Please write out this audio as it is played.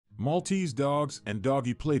Maltese dogs and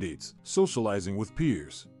doggy playdates, socializing with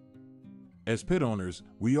peers. As pet owners,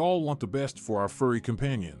 we all want the best for our furry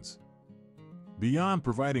companions. Beyond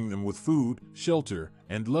providing them with food, shelter,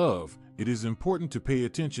 and love, it is important to pay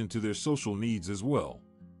attention to their social needs as well.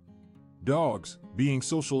 Dogs, being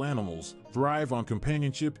social animals, thrive on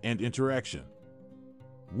companionship and interaction.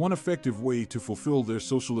 One effective way to fulfill their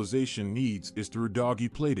socialization needs is through doggy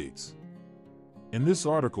playdates. In this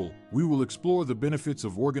article, we will explore the benefits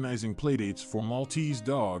of organizing playdates for Maltese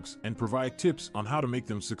dogs and provide tips on how to make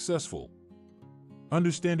them successful.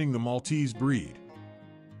 Understanding the Maltese breed.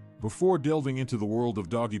 Before delving into the world of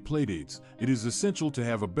doggy playdates, it is essential to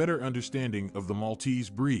have a better understanding of the Maltese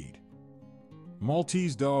breed.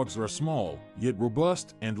 Maltese dogs are small, yet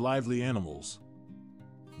robust and lively animals.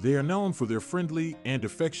 They are known for their friendly and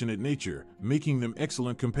affectionate nature, making them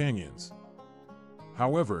excellent companions.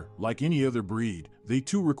 However, like any other breed, they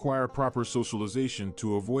too require proper socialization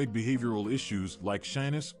to avoid behavioral issues like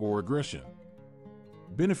shyness or aggression.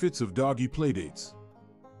 Benefits of doggy playdates.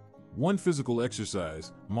 1. Physical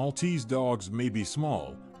exercise. Maltese dogs may be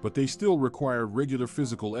small, but they still require regular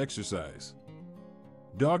physical exercise.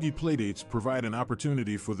 Doggy playdates provide an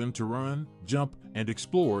opportunity for them to run, jump, and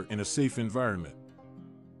explore in a safe environment.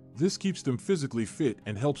 This keeps them physically fit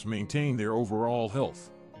and helps maintain their overall health.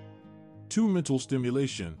 2. Mental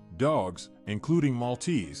stimulation. Dogs, including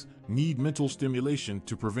Maltese, need mental stimulation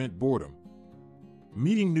to prevent boredom.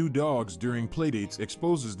 Meeting new dogs during playdates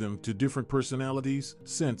exposes them to different personalities,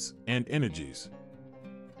 scents, and energies.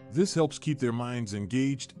 This helps keep their minds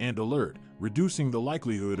engaged and alert, reducing the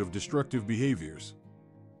likelihood of destructive behaviors.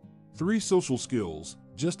 3. Social skills.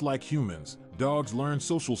 Just like humans, dogs learn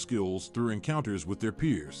social skills through encounters with their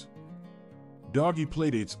peers. Doggy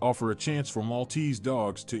playdates offer a chance for Maltese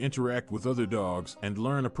dogs to interact with other dogs and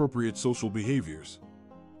learn appropriate social behaviors.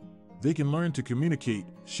 They can learn to communicate,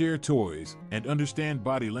 share toys, and understand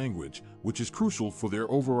body language, which is crucial for their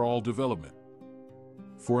overall development.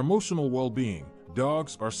 For emotional well-being,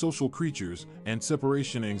 dogs are social creatures, and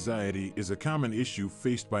separation anxiety is a common issue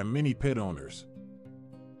faced by many pet owners.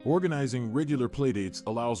 Organizing regular playdates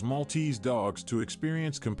allows Maltese dogs to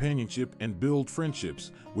experience companionship and build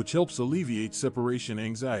friendships, which helps alleviate separation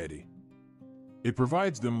anxiety. It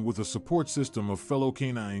provides them with a support system of fellow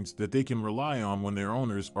canines that they can rely on when their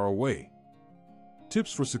owners are away.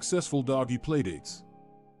 Tips for successful doggy playdates.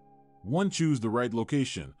 1. Choose the right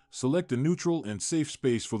location. Select a neutral and safe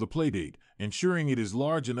space for the playdate, ensuring it is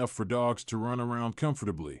large enough for dogs to run around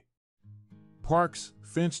comfortably. Parks,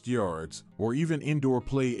 fenced yards, or even indoor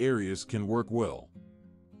play areas can work well.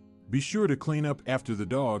 Be sure to clean up after the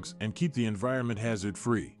dogs and keep the environment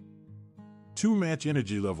hazard-free. 2. Match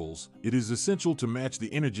energy levels. It is essential to match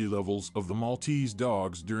the energy levels of the Maltese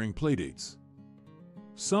dogs during playdates.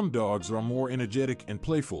 Some dogs are more energetic and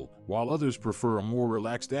playful, while others prefer a more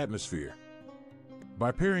relaxed atmosphere.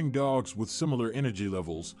 By pairing dogs with similar energy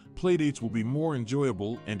levels, playdates will be more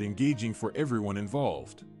enjoyable and engaging for everyone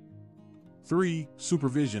involved. 3.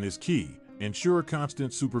 Supervision is key. Ensure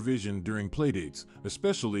constant supervision during playdates,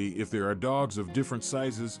 especially if there are dogs of different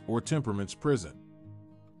sizes or temperaments present.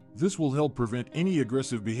 This will help prevent any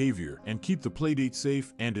aggressive behavior and keep the playdate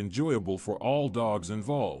safe and enjoyable for all dogs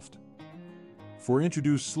involved. 4.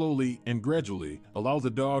 Introduce slowly and gradually. Allow the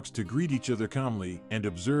dogs to greet each other calmly and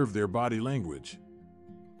observe their body language.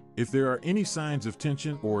 If there are any signs of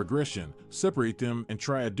tension or aggression, separate them and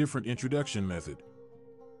try a different introduction method.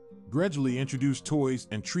 Gradually introduce toys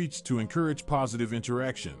and treats to encourage positive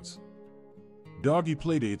interactions. Doggy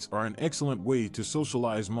playdates are an excellent way to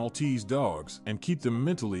socialize Maltese dogs and keep them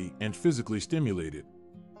mentally and physically stimulated.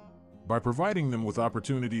 By providing them with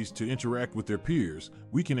opportunities to interact with their peers,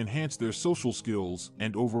 we can enhance their social skills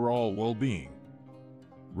and overall well-being.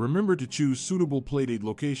 Remember to choose suitable playdate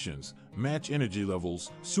locations, match energy levels,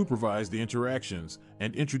 supervise the interactions,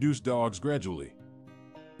 and introduce dogs gradually.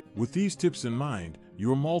 With these tips in mind,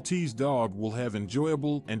 your Maltese dog will have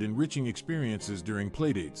enjoyable and enriching experiences during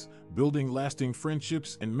playdates, building lasting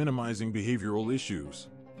friendships and minimizing behavioral issues.